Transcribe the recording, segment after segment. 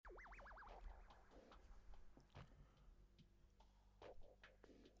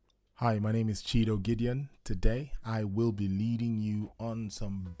Hi, my name is Chido Gideon. Today, I will be leading you on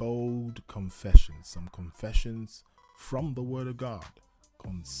some bold confessions, some confessions from the Word of God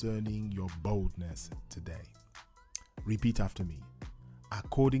concerning your boldness today. Repeat after me.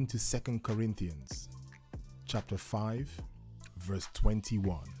 According to 2 Corinthians chapter 5, verse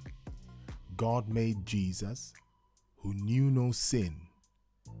 21, God made Jesus, who knew no sin,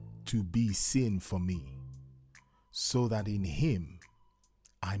 to be sin for me, so that in him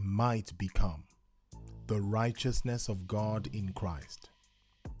I might become the righteousness of God in Christ.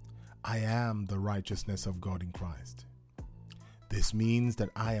 I am the righteousness of God in Christ. This means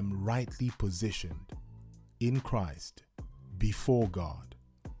that I am rightly positioned in Christ before God.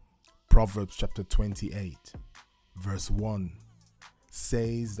 Proverbs chapter 28, verse 1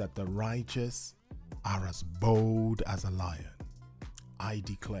 says that the righteous are as bold as a lion. I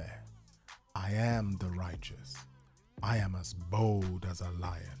declare, I am the righteous. I am as bold as a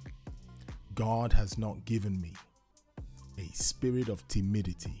lion. God has not given me a spirit of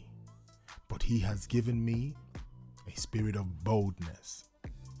timidity, but he has given me a spirit of boldness,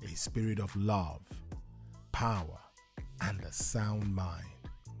 a spirit of love, power, and a sound mind.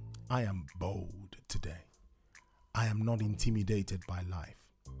 I am bold today. I am not intimidated by life.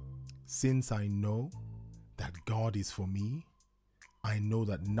 Since I know that God is for me, I know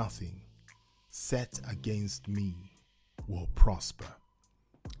that nothing set against me will prosper.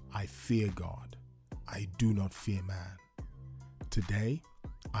 I fear God. I do not fear man. Today,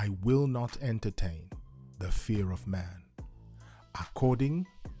 I will not entertain the fear of man. According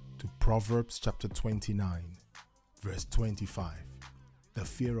to Proverbs chapter 29, verse 25, the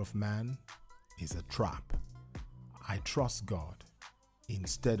fear of man is a trap. I trust God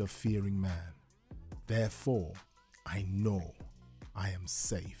instead of fearing man. Therefore, I know I am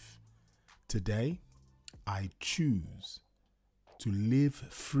safe. Today, I choose to live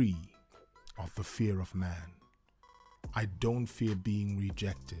free of the fear of man. I don't fear being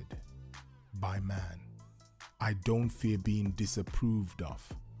rejected by man. I don't fear being disapproved of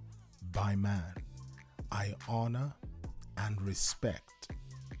by man. I honor and respect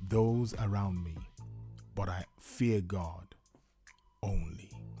those around me, but I fear God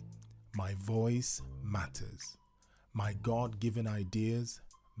only. My voice matters. My God-given ideas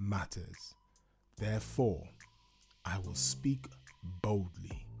matters. Therefore, I will speak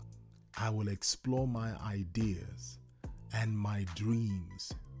boldly. I will explore my ideas and my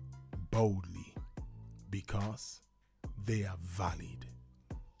dreams boldly because they are valid.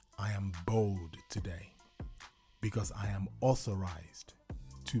 I am bold today because I am authorized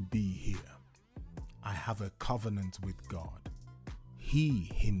to be here. I have a covenant with God. He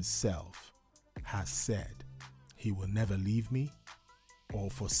himself has said he will never leave me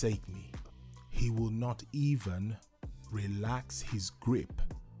or forsake me. He will not even relax his grip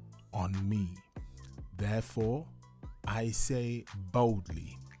on me. Therefore, I say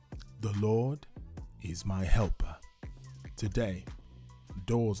boldly, the Lord is my helper. Today,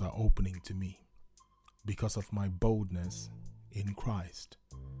 doors are opening to me because of my boldness in Christ.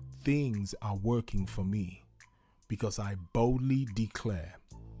 Things are working for me because I boldly declare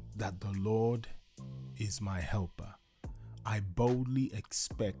that the Lord is my helper. I boldly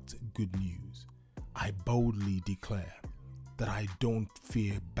expect good news. I boldly declare that I don't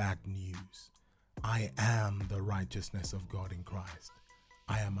fear bad news. I am the righteousness of God in Christ.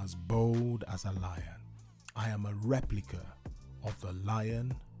 I am as bold as a lion. I am a replica of the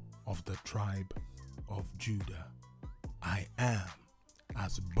Lion of the tribe of Judah. I am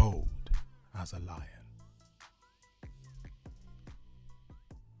as bold as a lion.